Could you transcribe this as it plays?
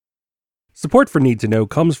Support for Need to Know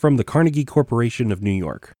comes from the Carnegie Corporation of New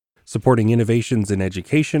York, supporting innovations in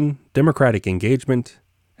education, democratic engagement,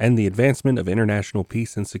 and the advancement of international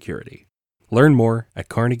peace and security. Learn more at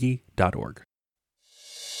carnegie.org.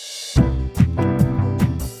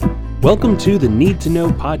 Welcome to the Need to Know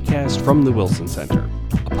podcast from the Wilson Center,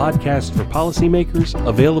 a podcast for policymakers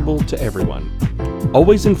available to everyone.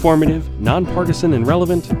 Always informative, nonpartisan, and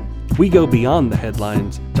relevant, we go beyond the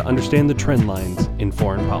headlines to understand the trend lines in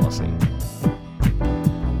foreign policy.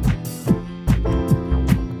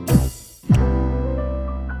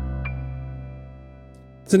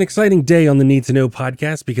 It's an exciting day on the Need to Know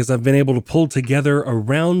podcast because I've been able to pull together a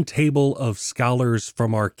round table of scholars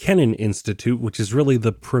from our Kennan Institute, which is really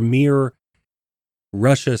the premier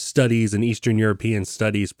Russia Studies and Eastern European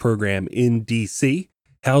Studies program in D.C.,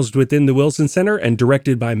 housed within the Wilson Center and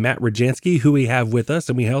directed by Matt Rajansky, who we have with us.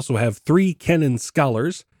 And we also have three Kennan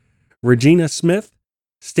scholars, Regina Smith,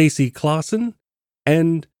 Stacy Clausen,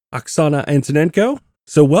 and Oksana Antonenko.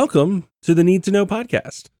 So welcome to the Need to Know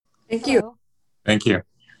podcast. Thank you. Thank you.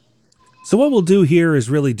 So what we'll do here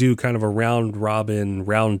is really do kind of a round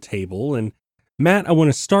table. And Matt, I want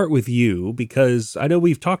to start with you because I know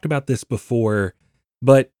we've talked about this before,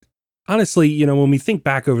 but honestly, when we think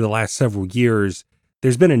back over the last several years,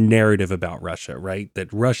 there's been a narrative about Russia, right?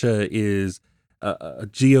 That Russia is a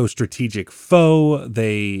geostrategic foe.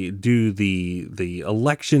 They do the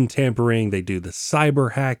election tampering. They do the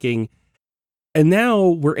cyber hacking. And now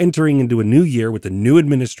we're entering into a new year with a new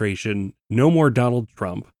administration, no more Donald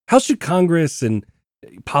Trump. How should Congress and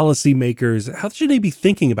policymakers, how should they be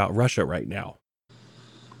thinking about Russia right now?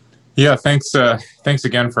 Yeah, thanks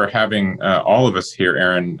again for having all of us here,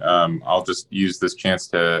 Aaron. I'll just use this chance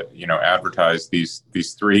to, advertise these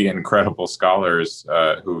three incredible scholars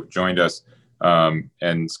who've joined us.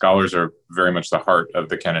 And scholars are very much the heart of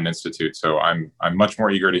the Kennan Institute. So I'm much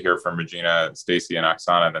more eager to hear from Regina, Stacy, and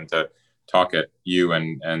Oksana than to talk at you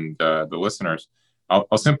and the listeners.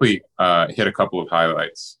 I'll simply hit a couple of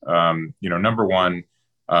highlights. Number one,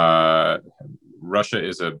 Russia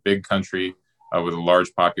is a big country with a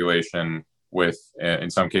large population, with in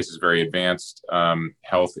some cases very advanced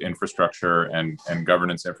health infrastructure and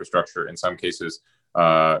governance infrastructure. In some cases,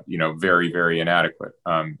 very, very inadequate,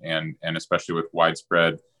 and especially with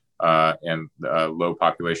widespread and low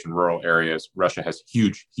population rural areas, Russia has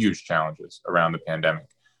huge challenges around the pandemic.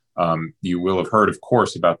 You will have heard, of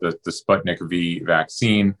course, about the Sputnik V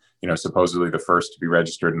vaccine, supposedly the first to be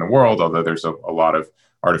registered in the world, although there's a lot of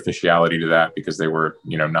artificiality to that because they were,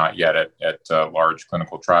 not yet at large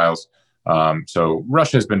clinical trials. So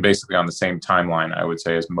Russia has been basically on the same timeline, I would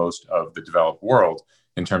say, as most of the developed world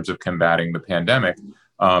in terms of combating the pandemic.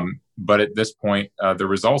 But at this point, the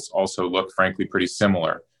results also look, frankly, pretty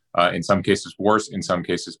similar. In some cases worse, in some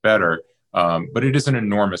cases better. But it is an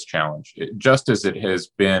enormous challenge. Just as it has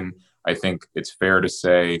been, I think it's fair to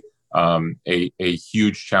say, a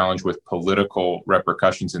huge challenge with political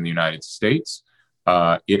repercussions in the United States.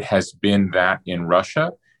 It has been that in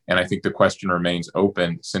Russia. And I think the question remains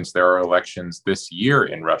open, since there are elections this year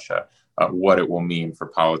in Russia, what it will mean for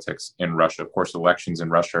politics in Russia. Of course, elections in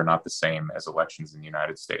Russia are not the same as elections in the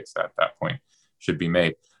United States. That point should be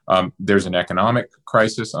made. There's an economic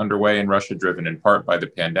crisis underway in Russia, driven in part by the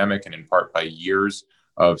pandemic and in part by years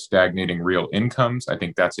of stagnating real incomes. I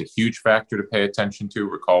think that's a huge factor to pay attention to.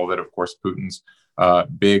 Recall that, of course, Putin's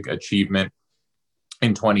big achievement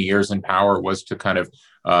in 20 years in power was to kind of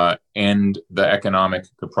end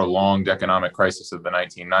the prolonged economic crisis of the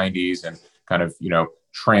 1990s and kind of,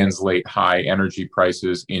 translate high energy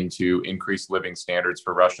prices into increased living standards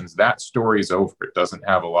for Russians. That story is over. It doesn't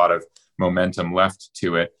have a lot of momentum left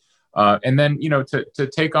to it. And then, to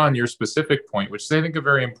take on your specific point, which is, I think, a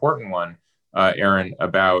very important one, Aaron,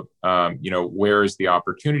 about, where is the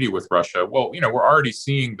opportunity with Russia? Well, we're already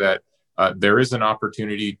seeing that there is an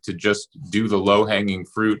opportunity to just do the low-hanging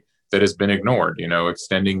fruit that has been ignored.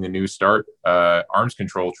 Extending the New START arms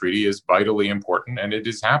control treaty is vitally important, and it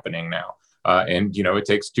is happening now. And it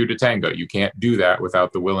takes two to tango. You can't do that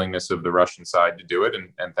without the willingness of the Russian side to do it.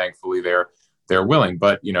 And thankfully they're willing,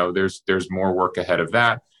 but there's more work ahead of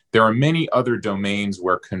that. There are many other domains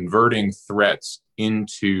where converting threats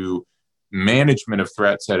into management of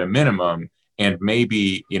threats at a minimum, and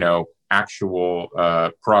maybe, actual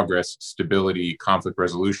progress, stability, conflict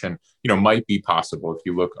resolution, might be possible if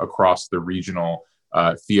you look across the regional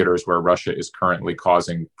theaters where Russia is currently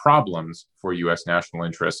causing problems for U.S. national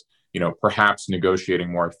interests. Perhaps negotiating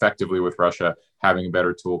more effectively with Russia, having a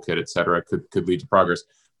better toolkit, et cetera, could lead to progress.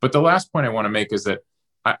 But the last point I want to make is that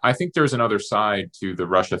I think there's another side to the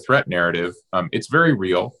Russia threat narrative. It's very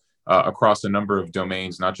real across a number of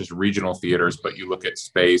domains, not just regional theaters, but you look at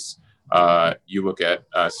space, you look at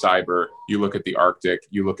cyber, you look at the Arctic,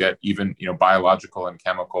 you look at even biological and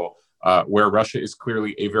chemical, where Russia is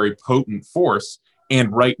clearly a very potent force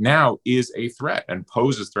and right now is a threat and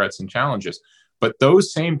poses threats and challenges. But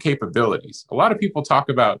those same capabilities, a lot of people talk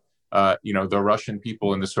about the Russian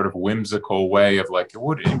people in this sort of whimsical way of like,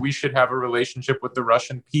 we should have a relationship with the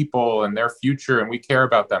Russian people and their future, and we care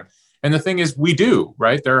about them. And the thing is, we do,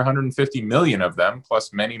 right? There are 150 million of them,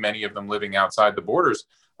 plus many, many of them living outside the borders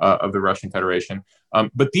of the Russian Federation.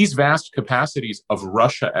 But these vast capacities of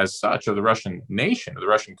Russia as such, of the Russian nation, of the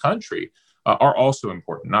Russian country, are also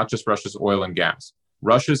important, not just Russia's oil and gas.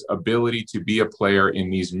 Russia's ability to be a player in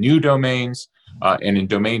these new domains and in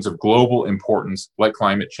domains of global importance, like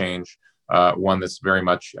climate change, one that's very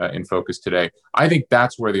much in focus today. I think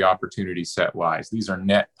that's where the opportunity set lies. These are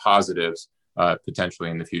net positives potentially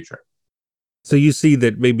in the future. So you see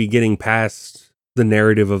that maybe getting past the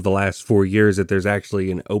narrative of the last 4 years, that there's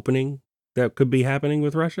actually an opening that could be happening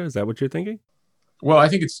with Russia? Is that what you're thinking? Well, I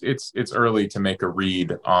think it's early to make a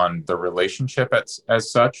read on the relationship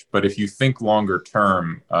as such. But if you think longer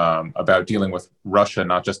term about dealing with Russia,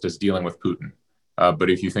 not just as dealing with Putin,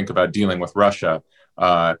 but if you think about dealing with Russia,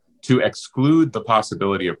 to exclude the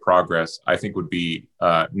possibility of progress, I think would be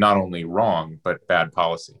not only wrong, but bad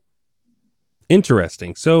policy.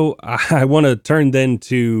 Interesting. So I want to turn then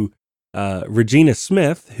to Regina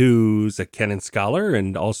Smith, who's a Kennan Scholar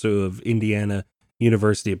and also of Indiana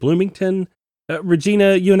University at Bloomington.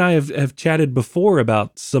 Regina, you and I have chatted before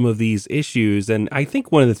about some of these issues, and I think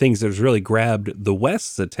one of the things that has really grabbed the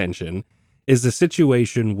West's attention is the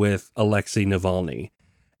situation with Alexei Navalny.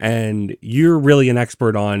 And you're really an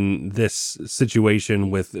expert on this situation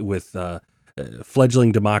with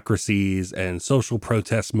fledgling democracies and social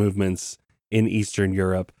protest movements in Eastern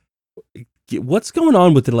Europe. What's going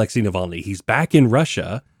on with Alexei Navalny? He's back in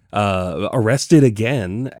Russia, arrested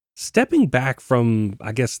again, stepping back from,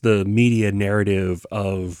 I guess, the media narrative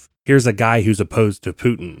of here's a guy who's opposed to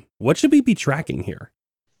Putin. What should we be tracking here?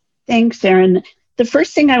 Thanks, Aaron. The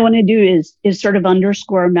first thing I want to do is sort of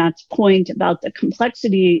underscore Matt's point about the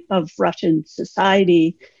complexity of Russian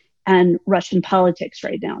society and Russian politics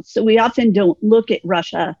right now. So we often don't look at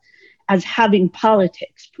Russia as having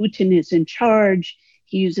politics. Putin is in charge.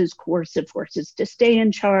 He uses coercive forces to stay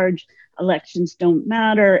in charge. Elections don't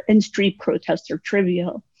matter, and street protests are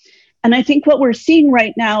trivial. And I think what we're seeing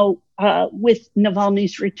right now with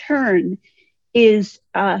Navalny's return is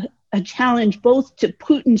a challenge both to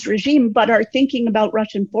Putin's regime, but our thinking about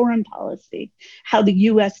Russian foreign policy, how the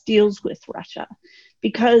US deals with Russia.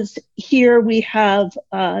 Because here we have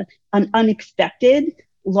an unexpected,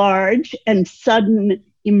 large, and sudden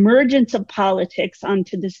emergence of politics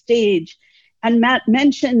onto the stage. And Matt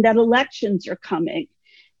mentioned that elections are coming.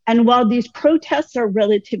 And while these protests are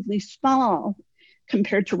relatively small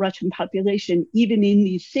compared to Russian population, even in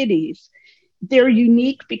these cities, they're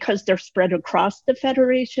unique because they're spread across the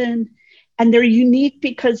Federation, and they're unique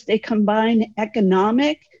because they combine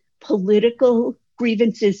economic, political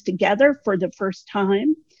grievances together for the first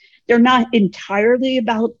time. They're not entirely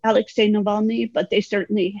about Alexei Navalny, but they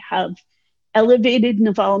certainly have elevated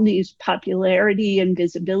Navalny's popularity and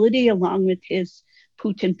visibility along with his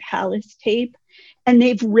Putin Palace tape. And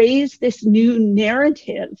they've raised this new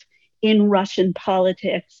narrative in Russian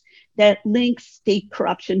politics that links state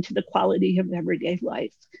corruption to the quality of everyday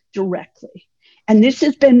life directly. And this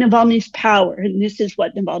has been Navalny's power, and this is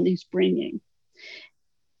what Navalny's bringing.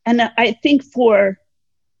 And I think for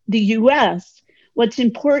the US, what's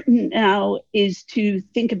important now is to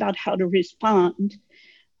think about how to respond.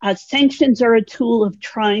 Sanctions are a tool of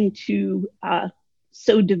trying to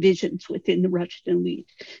sow divisions within the Russian elite,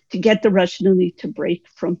 to get the Russian elite to break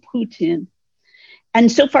from Putin. And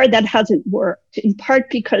so far that hasn't worked, in part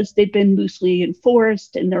because they've been loosely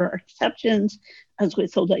enforced and there are exceptions, as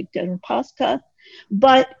with Oleg Deripaska,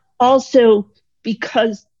 but also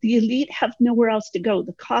because the elite have nowhere else to go.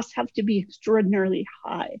 The costs have to be extraordinarily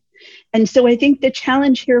high. And so I think the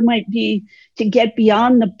challenge here might be to get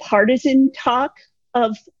beyond the partisan talk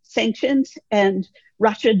of sanctions and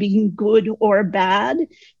Russia being good or bad,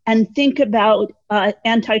 and think about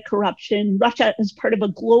anti-corruption, Russia as part of a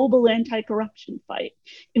global anti-corruption fight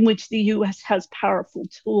in which the US has powerful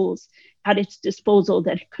tools at its disposal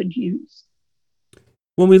that it could use.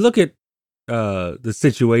 When we look at the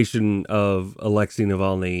situation of Alexei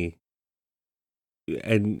Navalny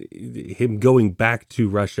and him going back to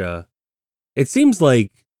Russia, it seems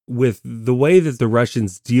like with the way that the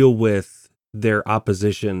Russians deal with their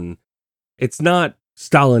opposition, it's not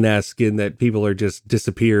Stalin-esque in that people are just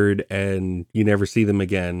disappeared and you never see them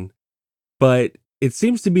again. But it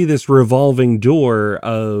seems to be this revolving door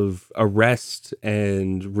of arrest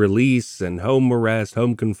and release and home arrest,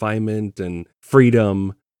 home confinement and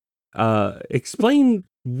freedom. Explain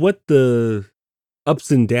what the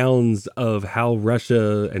ups and downs of how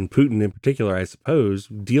Russia and Putin in particular, I suppose,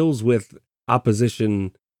 deals with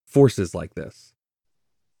opposition forces like this.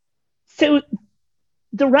 So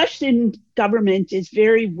the Russian government is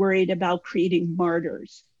very worried about creating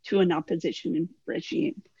martyrs to an opposition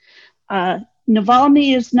regime.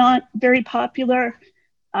 Navalny is not very popular.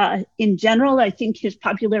 In general, I think his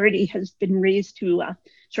popularity has been raised to a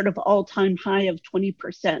sort of all-time high of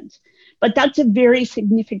 20%. But that's a very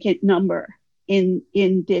significant number in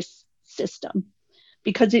this system,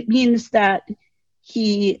 because it means that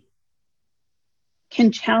he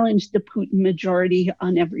can challenge the Putin majority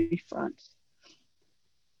on every front.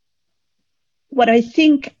 What I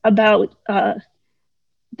think about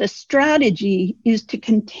the strategy is to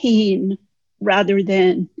contain rather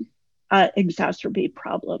than exacerbate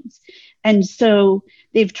problems. And so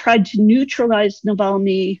they've tried to neutralize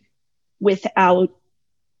Navalny without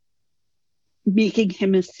making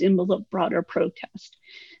him a symbol of broader protest.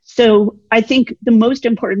 So I think the most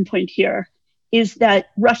important point here is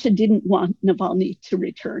that Russia didn't want Navalny to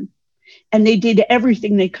return. And they did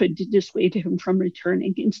everything they could to dissuade him from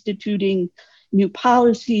returning, instituting new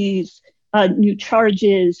policies, new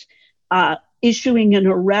charges, issuing an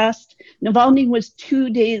arrest. Navalny was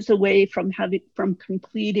 2 days away from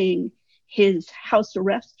completing his house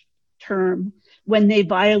arrest term when they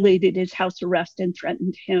violated his house arrest and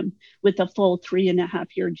threatened him with a full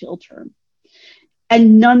 3.5-year jail term.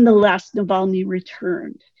 And nonetheless, Navalny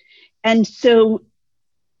returned. And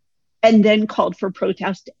then called for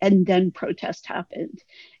protest, and then protest happened.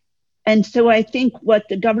 And so I think what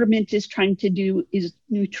the government is trying to do is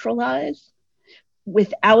neutralize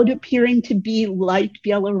without appearing to be like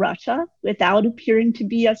Belarusia, without appearing to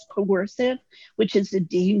be as coercive, which is a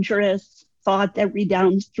dangerous thought that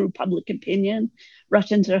redounds through public opinion.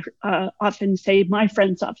 Russians often say, my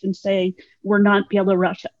friends often say, we're not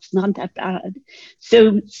Belarusia, it's not that bad.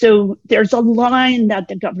 So there's a line that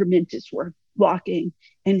the government is walking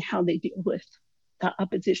in how they deal with the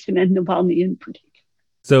opposition and Navalny in particular.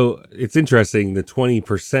 So it's interesting, the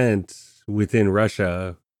 20% within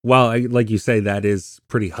Russia, while, like you say, that is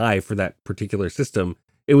pretty high for that particular system,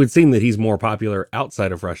 it would seem that he's more popular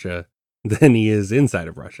outside of Russia than he is inside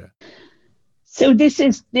of Russia. So this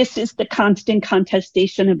is the constant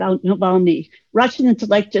contestation about Navalny. Russians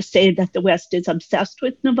like to say that the West is obsessed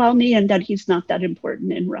with Navalny and that he's not that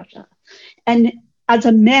important in Russia. And as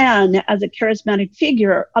a man, as a charismatic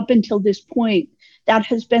figure, up until this point, that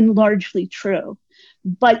has been largely true.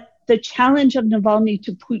 But the challenge of Navalny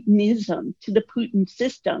to Putinism, to the Putin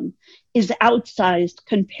system, is outsized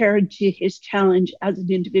compared to his challenge as an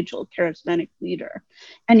individual charismatic leader.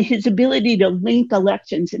 And his ability to link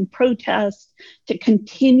elections and protests, to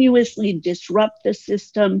continuously disrupt the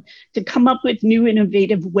system, to come up with new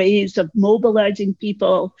innovative ways of mobilizing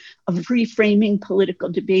people, of reframing political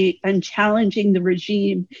debate and challenging the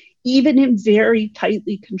regime, even in very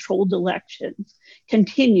tightly controlled elections,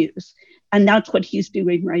 continues. And that's what he's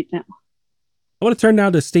doing right now. I want to turn now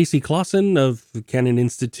to Stacey Clausen of the Kennan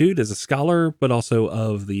Institute as a scholar, but also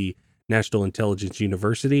of the National Intelligence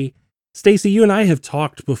University. Stacey, you and I have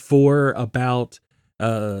talked before about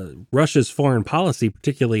Russia's foreign policy,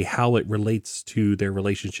 particularly how it relates to their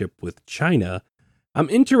relationship with China. I'm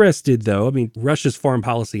interested, though. I mean, Russia's foreign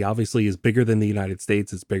policy obviously is bigger than the United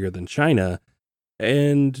States. It's bigger than China.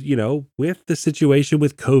 And, you know, with the situation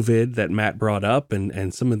with COVID that Matt brought up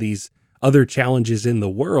and some of these other challenges in the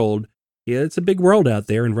world, yeah, it's a big world out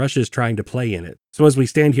there and Russia's trying to play in it. So as we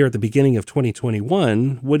stand here at the beginning of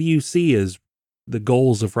 2021, what do you see as the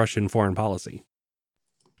goals of Russian foreign policy?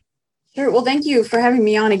 Sure. Well, thank you for having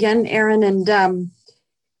me on again, Aaron. And,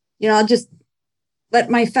 I'll just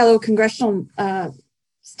let my fellow congressional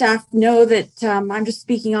staff know that I'm just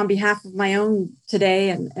speaking on behalf of my own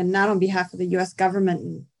today and not on behalf of the U.S.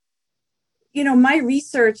 government. And, my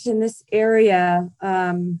research in this area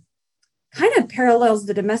kind of parallels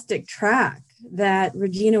the domestic track that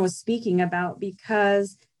Regina was speaking about,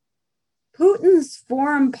 because Putin's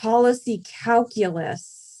foreign policy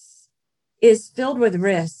calculus is filled with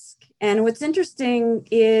risk. And what's interesting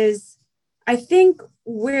is, I think,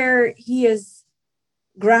 where he is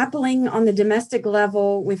grappling on the domestic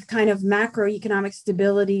level with kind of macroeconomic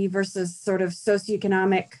stability versus sort of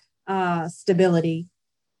socioeconomic stability.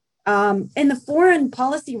 In the foreign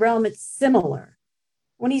policy realm, it's similar.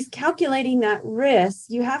 When he's calculating that risk,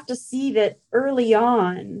 you have to see that early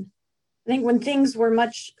on, I think when things were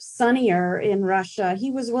much sunnier in Russia,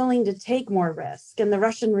 he was willing to take more risk. And the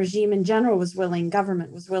Russian regime in general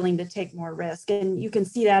government was willing to take more risk. And you can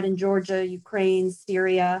see that in Georgia, Ukraine,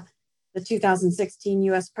 Syria, the 2016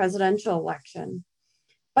 US presidential election.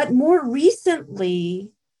 But more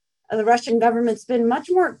recently, the Russian government's been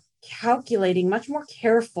much more calculating, much more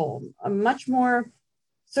careful, much more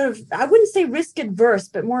sort of, I wouldn't say risk adverse,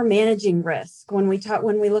 but more managing risk when we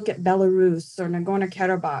look at Belarus or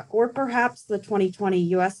Nagorno-Karabakh, or perhaps the 2020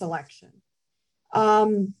 US election.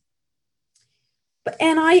 And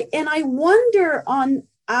I wonder on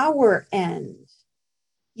our end,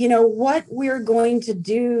 what we're going to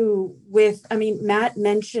do with, Matt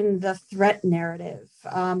mentioned the threat narrative,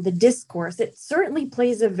 the discourse. It certainly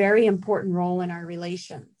plays a very important role in our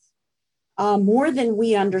relations, more than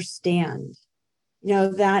we understand.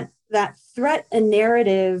 That threat and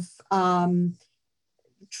narrative,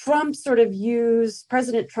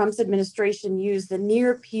 President Trump's administration used the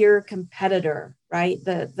near peer competitor, right?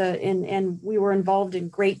 And we were involved in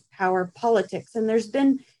great power politics. And there's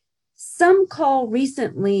been some call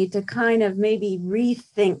recently to kind of maybe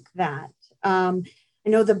rethink that. I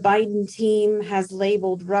know the Biden team has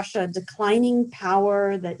labeled Russia declining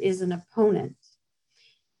power that is an opponent.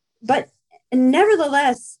 But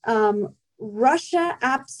nevertheless, Russia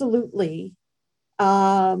absolutely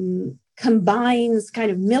combines kind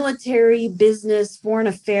of military, business, foreign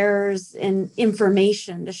affairs, and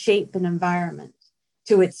information to shape an environment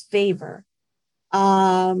to its favor.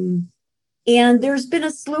 And there's been a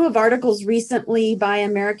slew of articles recently by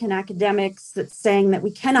American academics that's saying that we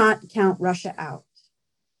cannot count Russia out.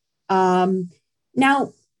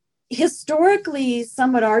 Now, historically,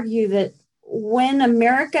 some would argue that when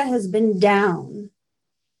America has been down,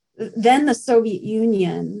 then the Soviet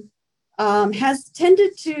Union has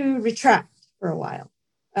tended to retract for a while.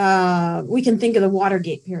 We can think of the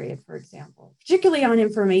Watergate period, for example, particularly on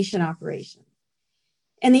information operations.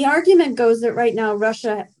 And the argument goes that right now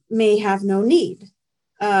Russia may have no need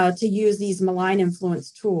to use these malign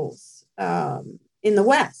influence tools in the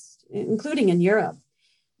West, including in Europe.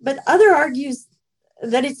 But other argues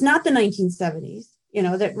that it's not the 1970s,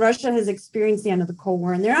 that Russia has experienced the end of the Cold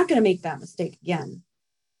War, and they're not going to make that mistake again.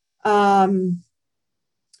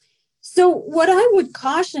 So what I would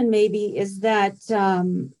caution maybe is that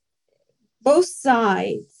both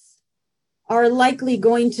sides are likely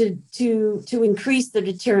going to increase the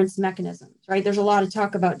deterrence mechanisms, right? There's a lot of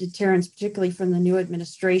talk about deterrence, particularly from the new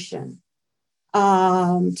administration,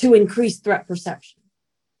 to increase threat perception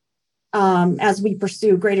as we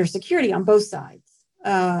pursue greater security on both sides,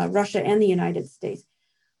 Russia and the United States.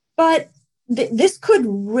 But this could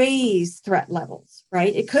raise threat levels,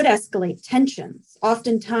 right? It could escalate tensions.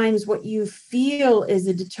 Oftentimes, what you feel is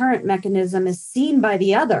a deterrent mechanism is seen by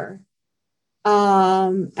the other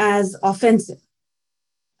as offensive.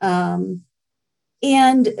 And,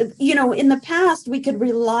 in the past, we could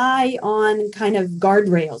rely on kind of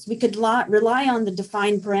guardrails. We could rely on the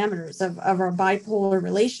defined parameters of our bipolar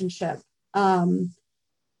relationship. But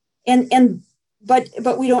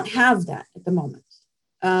we don't have that at the moment.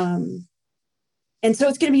 And so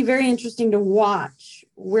it's going to be very interesting to watch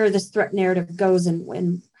where this threat narrative goes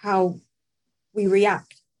and how we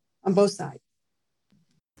react on both sides.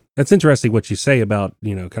 That's interesting what you say about,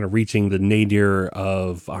 kind of reaching the nadir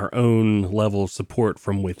of our own level of support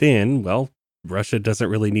from within. Well, Russia doesn't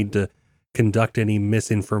really need to conduct any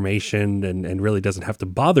misinformation and really doesn't have to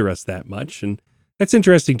bother us that much. And that's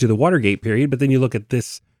interesting to the Watergate period. But then you look at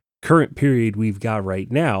this current period we've got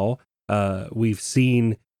right now, we've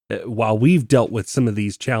seen, while we've dealt with some of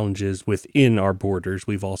these challenges within our borders,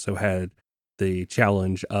 we've also had the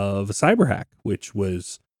challenge of a cyber hack, which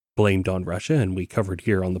was blamed on Russia, and we covered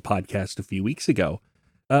here on the podcast a few weeks ago.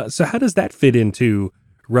 So how does that fit into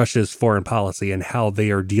Russia's foreign policy and how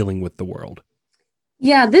they are dealing with the world?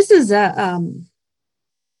 Yeah, this is a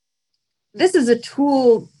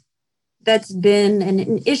tool that's been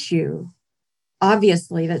an issue,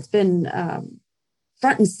 obviously, that's been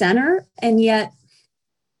front and center, and yet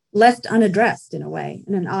left unaddressed in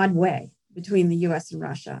an odd way between the U.S. and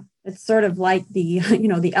Russia. It's sort of like the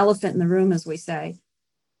elephant in the room, as we say.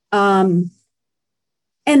 And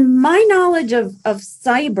my knowledge of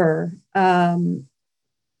cyber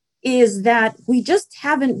is that we just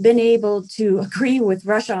haven't been able to agree with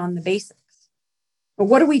Russia on the basics. But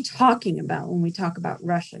what are we talking about when we talk about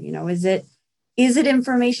Russia? Is it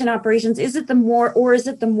information operations? Is it the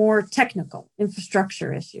more technical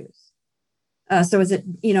infrastructure issues? So is it,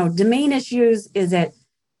 domain issues? Is it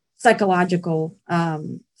psychological,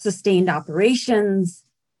 sustained operations?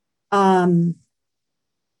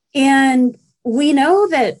 And we know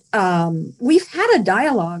that we've had a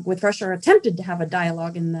dialogue with Russia, or attempted to have a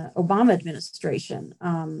dialogue in the Obama administration.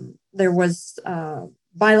 There was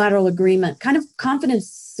bilateral agreement, kind of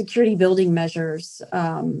confidence security building measures,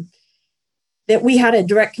 that we had a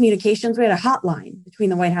direct communications. We had a hotline between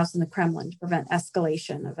the White House and the Kremlin to prevent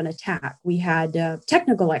escalation of an attack. We had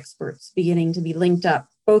technical experts beginning to be linked up,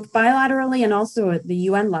 both bilaterally and also at the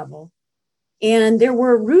UN level. And there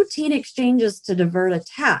were routine exchanges to divert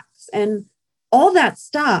attacks. And all that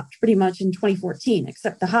stopped pretty much in 2014,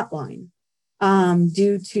 except the hotline,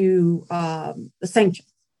 due to the sanctions.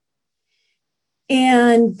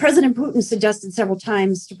 And President Putin suggested several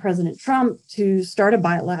times to President Trump to start a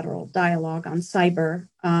bilateral dialogue on cyber.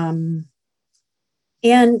 And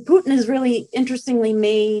Putin has really interestingly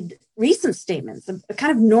made recent statements of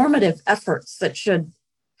kind of normative efforts that should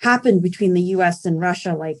happen between the US and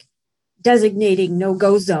Russia, like designating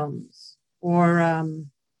no-go zones, or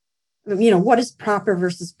what is proper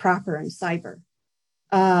versus proper in cyber.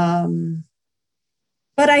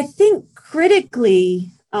 But I think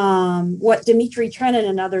critically, what Dmitry Trenin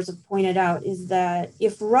and others have pointed out is that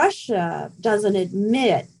if Russia doesn't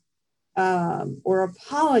admit or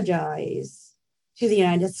apologize to the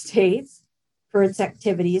United States for its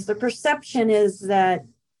activities, the perception is that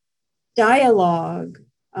dialogue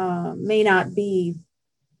may not be,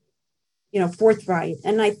 forthright.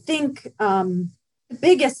 And I think the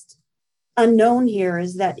biggest unknown here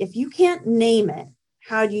is that if you can't name it,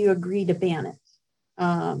 how do you agree to ban it?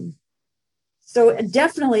 So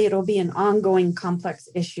definitely it'll be an ongoing complex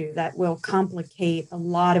issue that will complicate a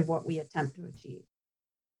lot of what we attempt to achieve.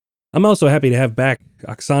 I'm also happy to have back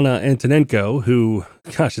Oksana Antonenko, who,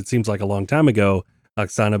 gosh, it seems like a long time ago,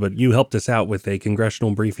 Oksana, but you helped us out with a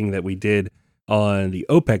congressional briefing that we did on the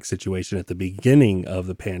OPEC situation at the beginning of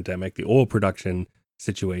the pandemic, the oil production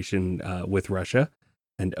situation with Russia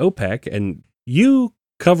and OPEC. And you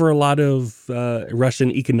cover a lot of Russian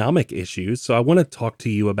economic issues. So I want to talk to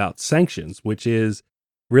you about sanctions, which is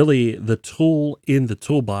really the tool in the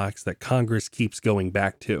toolbox that Congress keeps going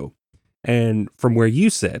back to. And from where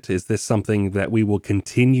you sit, is this something that we will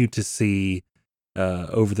continue to see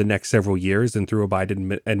over the next several years and through a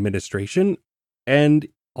Biden administration? And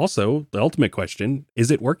also, the ultimate question,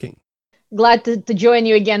 is it working? Glad to join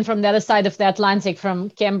you again from the other side of the Atlantic, from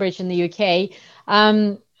Cambridge in the UK.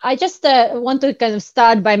 I just want to kind of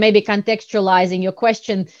start by maybe contextualizing your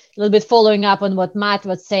question, a little bit following up on what Matt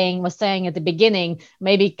was saying at the beginning,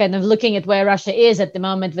 maybe kind of looking at where Russia is at the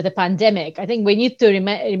moment with the pandemic. I think we need to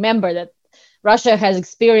remember that Russia has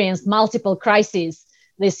experienced multiple crises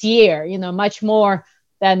this year, much more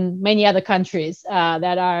than many other countries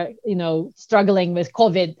that are, struggling with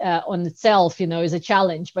COVID on itself, is a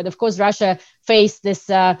challenge. But of course, Russia faced this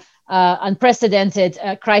unprecedented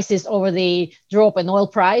crisis over the drop in oil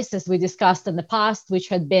price, as we discussed in the past, which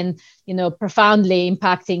had been, profoundly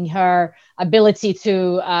impacting her ability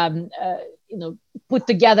to, put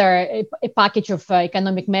together a package of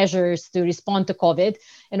economic measures to respond to COVID.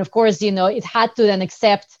 And of course, it had to then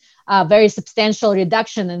accept a very substantial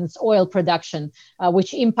reduction in its oil production,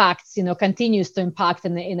 which impacts, continues to impact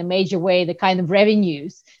in a major way the kind of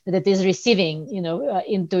revenues that it is receiving,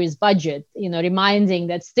 into its budget, reminding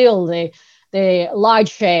that still the large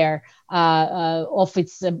share of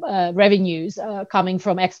its revenues coming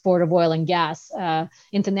from export of oil and gas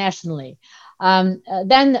internationally.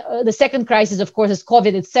 Then the second crisis, of course, is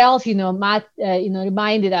COVID itself. Matt,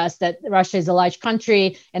 reminded us that Russia is a large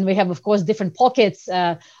country, and we have, of course, different pockets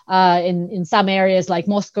in some areas like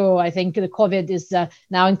Moscow. I think the COVID is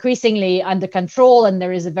now increasingly under control, and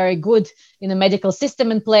there is a very good, medical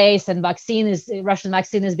system in place, and Russian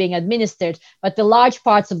vaccine is being administered. But the large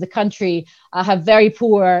parts of the country have very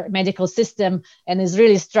poor medical system and is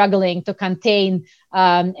really struggling to contain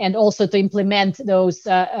and also to implement those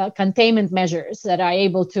containment measures that are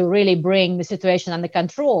able to really bring the situation under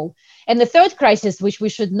control. And the third crisis, which we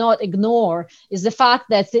should not ignore, is the fact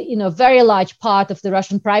that a very large part of the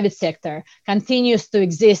Russian private sector continues to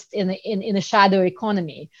exist in a shadow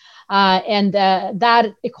economy. And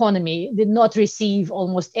that economy did not receive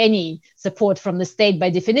almost any support from the state by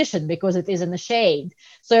definition, because it is in the shade.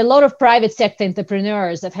 So a lot of private sector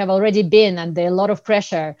entrepreneurs that have already been under a lot of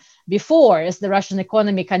pressure before, as the Russian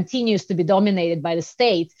economy continues to be dominated by the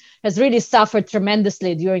state, has really suffered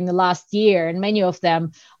tremendously during the last year, and many of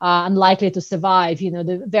them are unlikely to survive.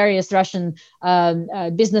 The various Russian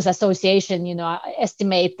business association,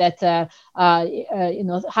 estimate that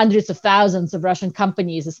hundreds of thousands of Russian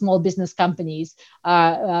companies, the small business companies,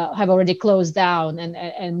 have already closed down,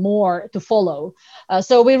 and more to follow.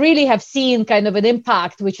 So we really have seen kind of an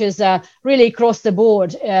impact which is really across the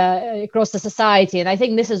board, across the society, and I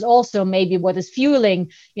think this is also maybe what is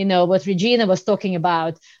fueling, what Regina was talking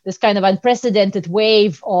about, this kind of unprecedented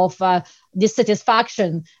wave of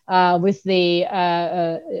dissatisfaction with the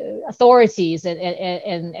authorities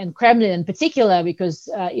and Kremlin in particular, because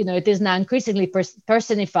it is now increasingly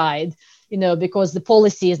personified, because the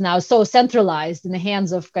policy is now so centralized in the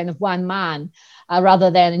hands of kind of one man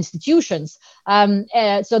rather than institutions.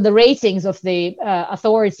 So the ratings of the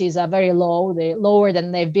authorities are very low. They're lower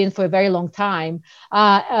than they've been for a very long time.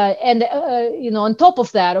 And on top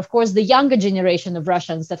of that, of course, the younger generation of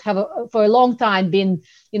Russians that have for a long time been,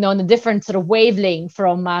 on a different sort of wavelength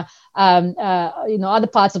from other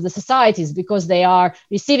parts of the societies, because they are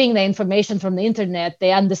receiving the information from the internet.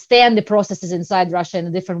 They understand the processes inside Russia in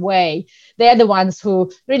a different way. They're the ones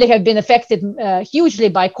who really have been affected hugely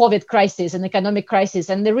by COVID crisis and economic crisis,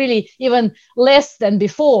 and they really, even less than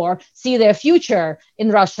before, see their future in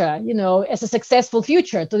Russia, as a successful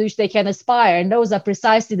future to which they can aspire. And those are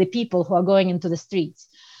precisely the people who are going into the streets.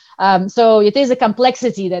 So it is a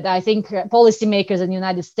complexity that I think policymakers in the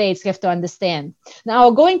United States have to understand.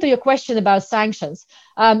 Now, going to your question about sanctions,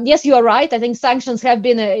 yes, you are right. I think sanctions have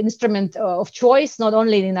been an instrument of choice, not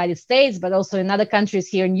only in the United States, but also in other countries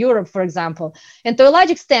here in Europe, for example. And to a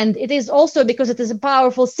large extent, it is also because it is a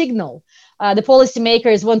powerful signal. The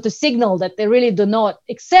policymakers want to signal that they really do not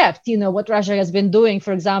accept, what Russia has been doing,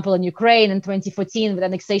 for example, in Ukraine in 2014 with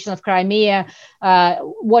annexation of Crimea,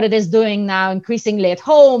 what it is doing now increasingly at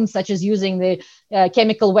home, such as using the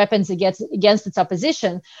chemical weapons against its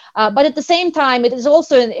opposition. But at the same time, it is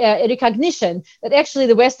also a recognition that actually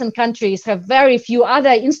the Western countries have very few other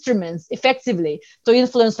instruments effectively to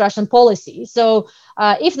influence Russian policy. So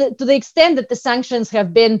to the extent that the sanctions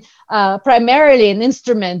have been primarily an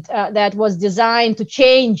instrument that was designed to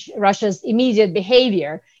change Russia's immediate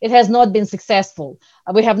behavior, it has not been successful.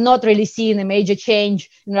 We have not really seen a major change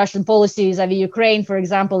in Russian policies vis-à-vis Ukraine, for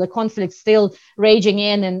example. The conflict still raging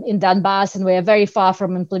in Donbass, and we are very far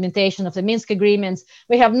from implementation of the Minsk agreements.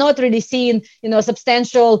 We have not really seen,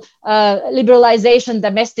 substantial liberalization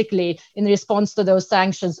domestically in response to those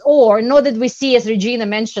sanctions, or nor did we see, as Regina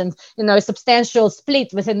mentioned, a substantial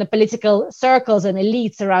split within the political circles and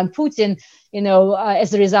elites around Putin,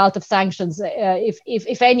 as a result of sanctions.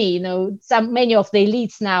 If any, many of the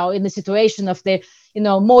elites now in the situation of the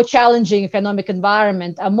more challenging economic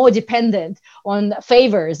environment are more dependent on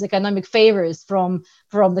economic favors from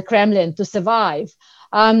the Kremlin to survive.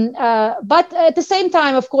 But at the same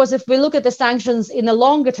time, of course, if we look at the sanctions in a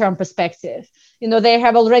longer term perspective, they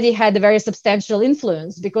have already had a very substantial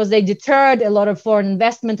influence, because they deterred a lot of foreign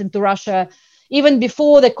investment into Russia. Even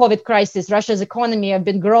before the COVID crisis, Russia's economy had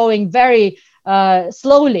been growing very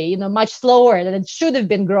slowly, much slower than it should have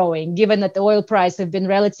been growing, given that the oil price had been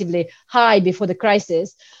relatively high before the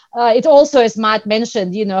crisis. It also, as Matt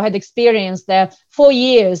mentioned, had experienced 4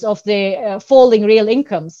 years of the falling real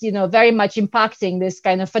incomes, very much impacting this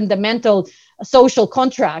kind of fundamental social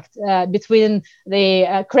contract between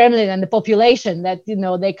the Kremlin and the population, that,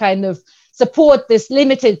 they kind of support this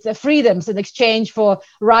limited freedoms in exchange for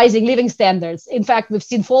rising living standards. In fact, we've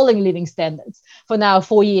seen falling living standards for now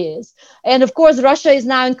 4 years. And of course, Russia is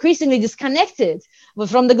now increasingly disconnected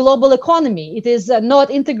from the global economy. It is not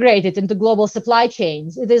integrated into global supply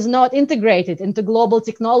chains. It is not integrated into global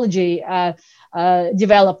technology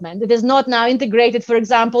development. It is not now integrated, for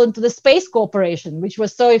example, into the space cooperation, which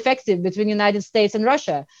was so effective between the United States and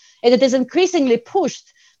Russia. And it is increasingly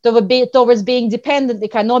pushed towards being dependent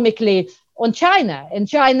economically on China. And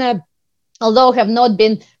China, although have not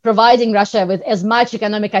been providing Russia with as much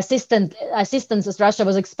economic assistance as Russia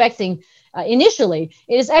was expecting initially,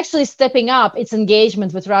 it is actually stepping up its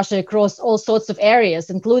engagement with Russia across all sorts of areas,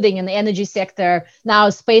 including in the energy sector, now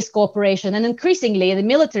space cooperation, and increasingly in the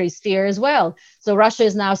military sphere as well. So Russia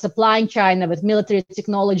is now supplying China with military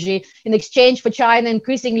technology in exchange for China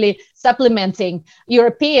increasingly supplementing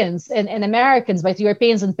Europeans and Americans, but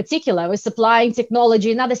Europeans in particular, with supplying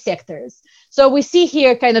technology in other sectors. So we see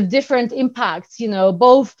here kind of different impacts,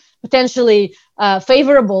 both potentially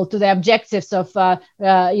favorable to the objectives of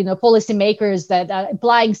policymakers that are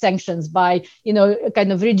applying sanctions by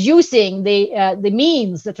kind of reducing the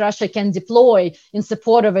means that Russia can deploy in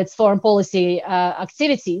support of its foreign policy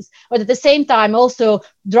activities, but at the same time also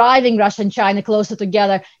driving Russia and China closer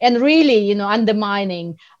together and really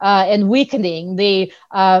undermining and weakening the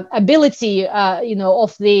ability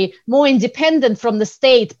of the more independent from the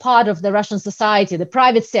state part of the Russian society, the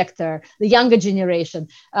private sector, the younger generation,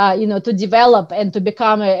 to develop up and to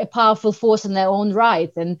become a powerful force in their own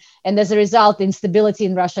right. And as a result, the instability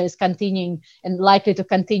in Russia is continuing and likely to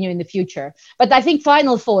continue in the future. But I think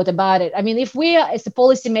final thought about it. I mean, if we as the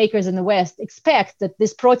policymakers in the West expect that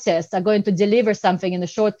these protests are going to deliver something in the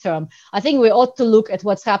short term, I think we ought to look at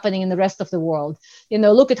what's happening in the rest of the world.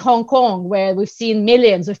 Look at Hong Kong, where we've seen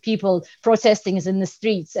millions of people protesting in the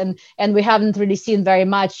streets, and we haven't really seen very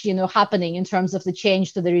much, happening in terms of the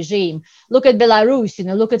change to the regime. Look at Belarus,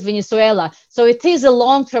 look at Venezuela. So it is a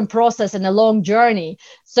long-term process and a long journey.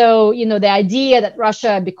 So, the idea that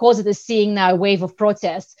Russia, because it is seeing now a wave of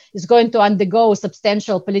protests, is going to undergo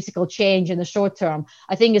substantial political change in the short term,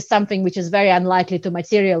 I think is something which is very unlikely to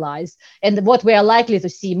materialize. And what we are likely to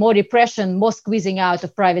see, more repression, more squeezing out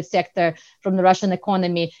of private sector from the Russian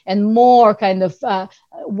economy, and more kind of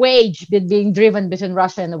wage being driven between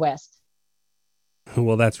Russia and the West.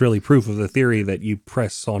 Well, that's really proof of the theory that you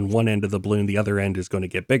press on one end of the balloon, the other end is going to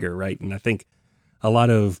get bigger, right? And I think a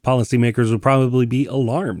lot of policymakers would probably be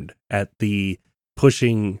alarmed at the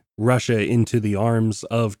pushing Russia into the arms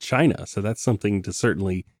of China. So that's something to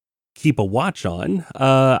certainly keep a watch on.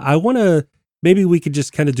 I want to, maybe we could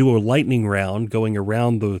just kind of do a lightning round going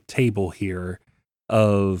around the table here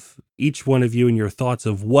of each one of you and your thoughts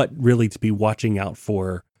of what really to be watching out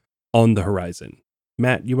for on the horizon.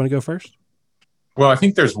 Matt, you want to go first? Well, I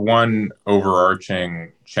think there's one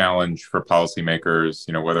overarching challenge for policymakers,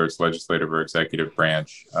 whether it's legislative or executive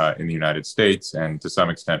branch in the United States, and to some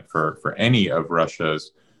extent for any of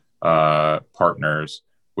Russia's partners,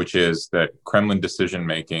 which is that Kremlin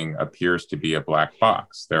decision-making appears to be a black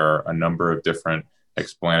box. There are a number of different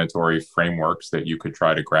explanatory frameworks that you could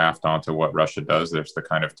try to graft onto what Russia does. There's the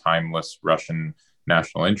kind of timeless Russian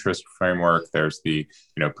national interest framework. There's the,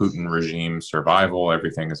 Putin regime survival.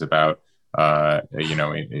 Everything is about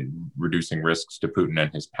reducing risks to Putin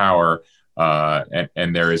and his power.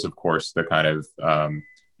 And there is, of course, the kind of,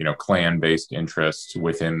 clan-based interests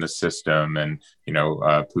within the system, and,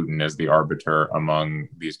 Putin as the arbiter among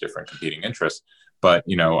these different competing interests. But,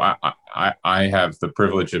 I have the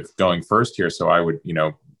privilege of going first here, so I would,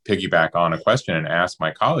 piggyback on a question and ask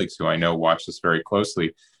my colleagues who I know watch this very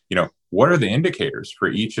closely, what are the indicators for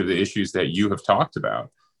each of the issues that you have talked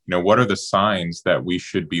about? What are the signs that we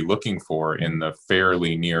should be looking for in the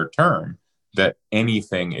fairly near term that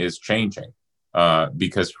anything is changing?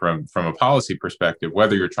 Because from a policy perspective,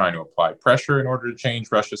 whether you're trying to apply pressure in order to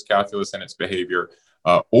change Russia's calculus and its behavior,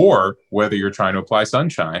 or whether you're trying to apply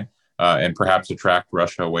sunshine and perhaps attract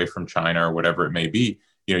Russia away from China or whatever it may be,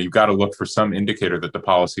 you've got to look for some indicator that the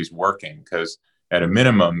policy is working. Because at a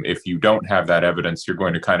minimum, if you don't have that evidence, you're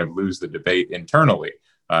going to kind of lose the debate internally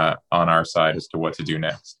on our side as to what to do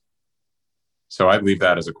next. So I'd leave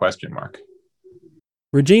that as a question mark.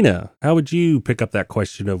 Regina, how would you pick up that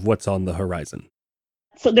question of what's on the horizon?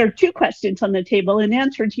 So there are two questions on the table. In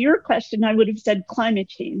answer to your question, I would have said climate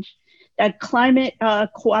change. That climate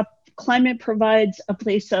provides a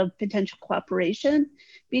place of potential cooperation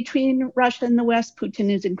between Russia and the West. Putin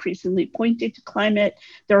is increasingly pointing to climate.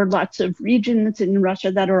 There are lots of regions in Russia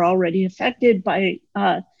that are already affected by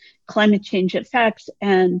climate change effects,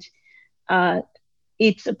 and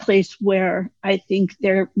it's a place where I think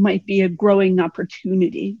there might be a growing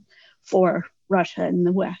opportunity for Russia and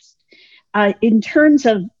the West. In terms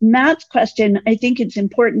of Matt's question, I think it's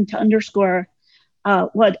important to underscore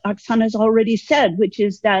what Oksana's already said, which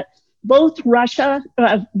is that both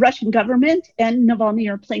Russian government and Navalny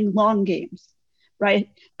are playing long games, right?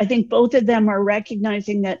 I think both of them are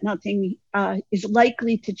recognizing that nothing is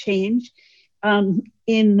likely to change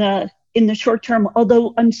in the short term,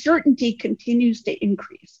 although uncertainty continues to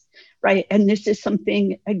increase, right? And this is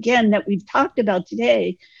something, again, that we've talked about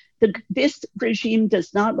today. This regime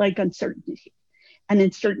does not like uncertainty, and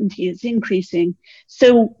uncertainty is increasing.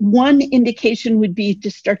 So one indication would be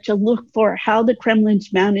to start to look for how the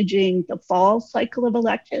Kremlin's managing the fall cycle of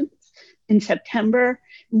elections in September,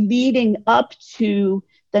 leading up to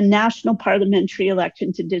the national parliamentary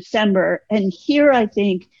elections in December. And here, I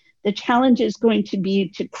think, the challenge is going to be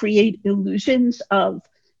to create illusions of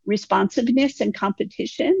responsiveness and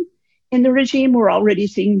competition in the regime. We're already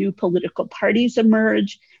seeing new political parties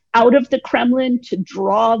emerge out of the Kremlin to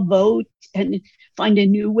draw votes and find a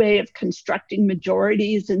new way of constructing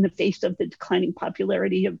majorities in the face of the declining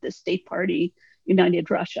popularity of the state party,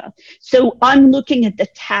 United Russia. So I'm looking at the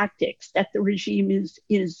tactics that the regime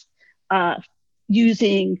is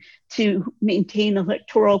using to maintain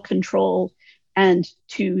electoral control and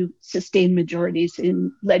to sustain majorities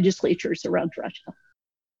in legislatures around Russia.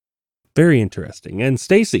 Very interesting. And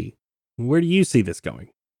Stacey, where do you see this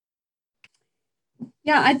going?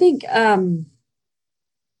 Yeah, I think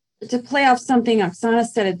to play off something Oksana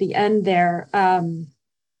said at the end there,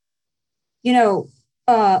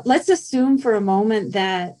 let's assume for a moment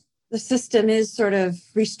that the system is sort of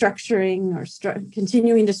restructuring or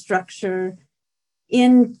continuing to structure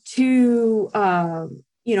into,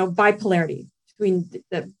 bipolarity between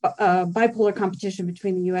the bipolar competition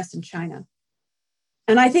between the U.S. and China.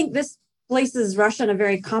 And I think this places Russia in a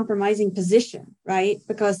very compromising position, right?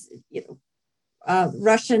 Because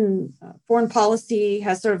Russian foreign policy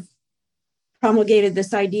has sort of promulgated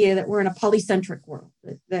this idea that we're in a polycentric world,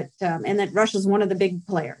 and that Russia is one of the big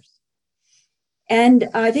players. And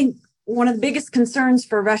I think one of the biggest concerns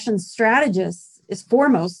for Russian strategists is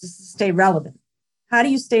to stay relevant. How do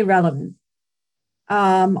you stay relevant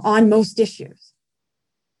on most issues?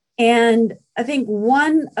 And I think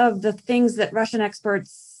one of the things that Russian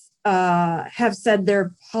experts have said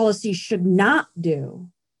their policy should not do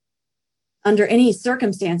under any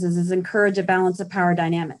circumstances is encourage a balance of power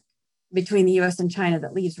dynamic between the US and China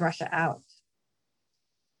that leaves Russia out.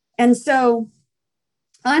 And so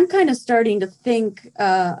I'm kind of starting to think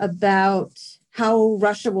about how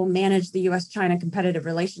Russia will manage the US-China competitive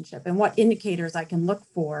relationship and what indicators we can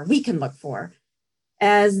look for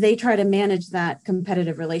as they try to manage that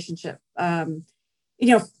competitive relationship.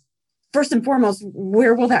 First and foremost,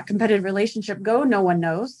 where will that competitive relationship go? No one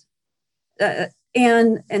knows.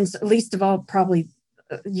 And least of all, probably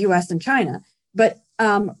US and China. But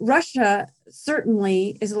Russia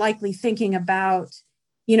certainly is likely thinking about,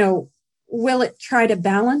 will it try to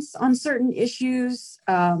balance on certain issues?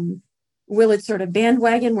 Will it sort of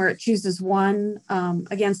bandwagon where it chooses one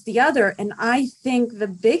against the other? And I think the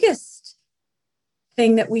biggest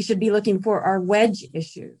thing that we should be looking for are wedge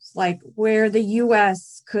issues, like where the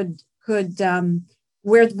US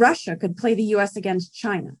where Russia could play the US against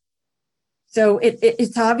China. So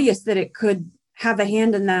it's obvious that it could have a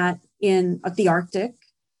hand in that in the Arctic,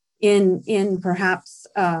 in perhaps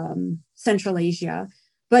Central Asia,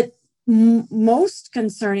 but most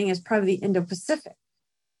concerning is probably the Indo-Pacific.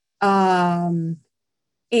 And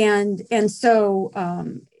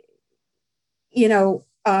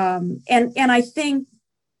I think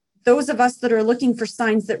those of us that are looking for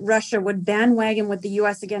signs that Russia would bandwagon with the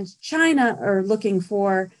US against China are looking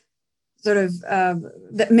for sort of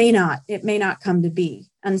it may not come to be.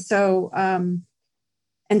 And so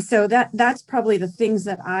that's probably the things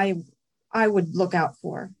that I would look out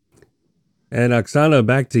for. And Oksana,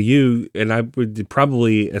 back to you. And I would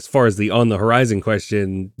probably, as far as the on the horizon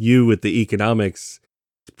question, you with the economics,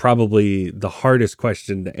 probably the hardest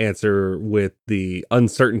question to answer with the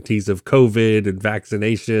uncertainties of COVID and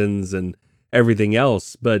vaccinations and everything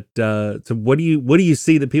else. But so what do you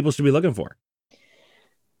see that people should be looking for?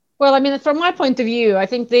 Well, I mean, from my point of view, I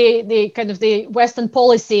think the kind of the Western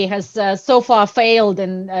policy has so far failed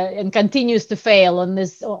and continues to fail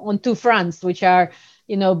on two fronts, which are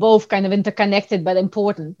both kind of interconnected but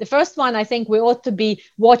important. The first one, I think we ought to be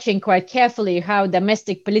watching quite carefully how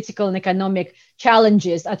domestic political and economic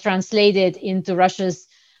challenges are translated into Russia's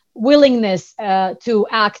willingness to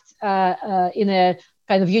act in a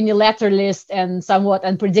kind of unilateralist and somewhat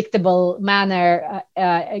unpredictable manner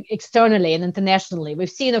externally and internationally. We've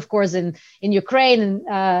seen, of course, in Ukraine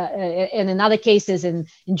and in other cases in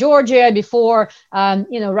Georgia before,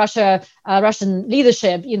 Russian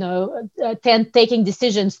leadership, taking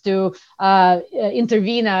decisions to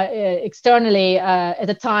intervene externally at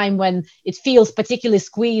a time when it feels particularly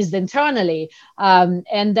squeezed internally.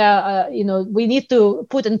 We need to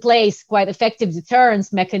put in place quite effective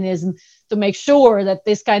deterrence mechanism to make sure that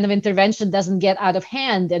this kind of intervention doesn't get out of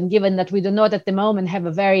hand. And given that we do not at the moment have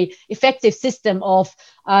a very effective system of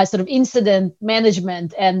sort of incident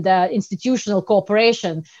management and institutional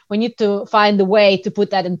cooperation, we need to find a way to put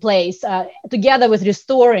that in place, together with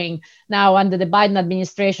restoring now under the Biden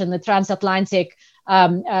administration, the transatlantic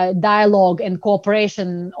dialogue and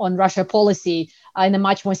cooperation on Russia policy in a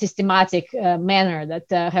much more systematic manner that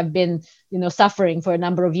have been, suffering for a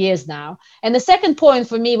number of years now. And the second point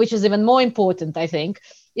for me, which is even more important, I think,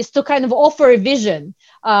 is to kind of offer a vision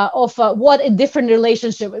of what a different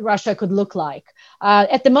relationship with Russia could look like.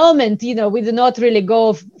 At the moment, we do not really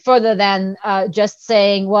go further than just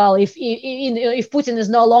saying, well, if Putin is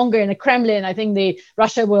no longer in the Kremlin, I think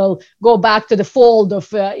Russia will go back to the fold of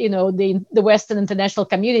the Western international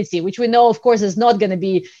community, which we know, of course, is not going to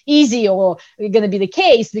be easy or going to be the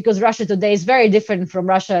case, because Russia today is very different from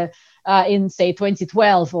Russia in, say,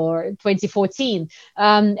 2012 or 2014.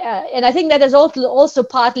 And I think that is also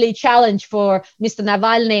partly a challenge for Mr.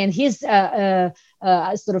 Navalny and his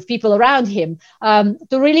sort of people around him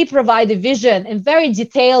to really provide a vision, a very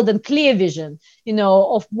detailed and clear vision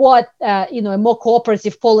of what, a more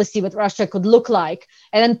cooperative policy with Russia could look like.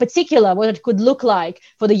 And in particular, what it could look like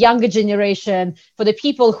for the younger generation, for the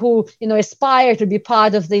people who, aspire to be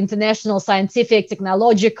part of the international scientific,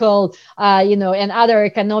 technological, and other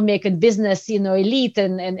economic and business, elite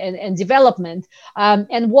and development.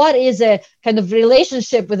 And what is a kind of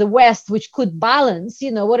relationship with the West, which could balance,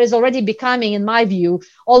 what is already becoming, in my view,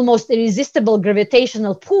 almost irresistible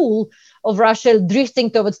gravitational pull of Russia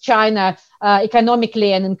drifting towards China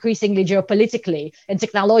economically and increasingly geopolitically and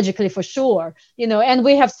technologically for sure, and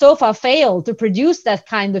we have so far failed to produce that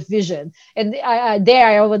kind of vision. And I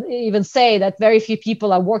would even say that very few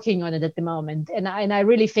people are working on it at the moment. And I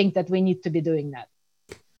really think that we need to be doing that.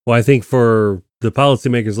 Well, I think for the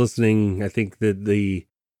policymakers listening, I think that the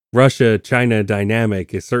Russia-China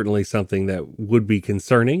dynamic is certainly something that would be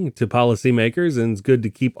concerning to policymakers, and it's good to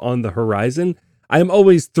keep on the horizon. I'm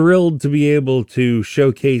always thrilled to be able to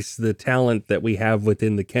showcase the talent that we have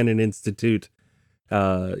within the Kennan Institute.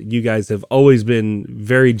 You guys have always been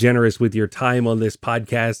very generous with your time on this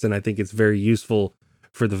podcast, and I think it's very useful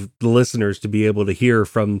for the listeners to be able to hear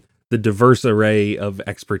from the diverse array of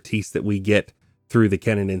expertise that we get through the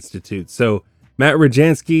Kennan Institute. So Matt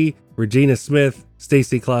Rodzansky, Regina Smith,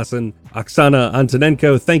 Stacy Klassen, Oksana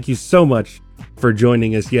Antonenko, thank you so much for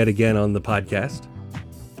joining us yet again on the podcast.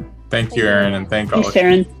 Thank you, Aaron, and thank all of you.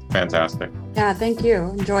 Aaron. Fantastic. Yeah, thank you.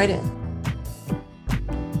 Enjoyed it.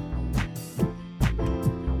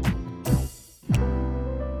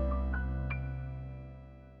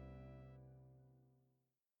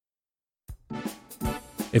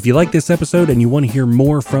 If you like this episode and you want to hear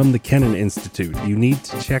more from the Kennan Institute, you need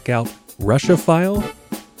to check out Russia File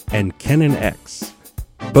and Kennan X.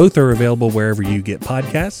 Both are available wherever you get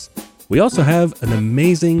podcasts. We also have an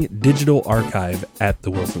amazing digital archive at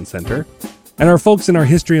the Wilson Center, and our folks in our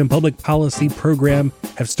History and Public Policy program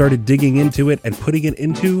have started digging into it and putting it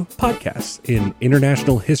into podcasts in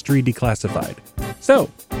International History Declassified.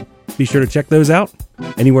 So be sure to check those out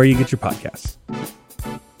anywhere you get your podcasts.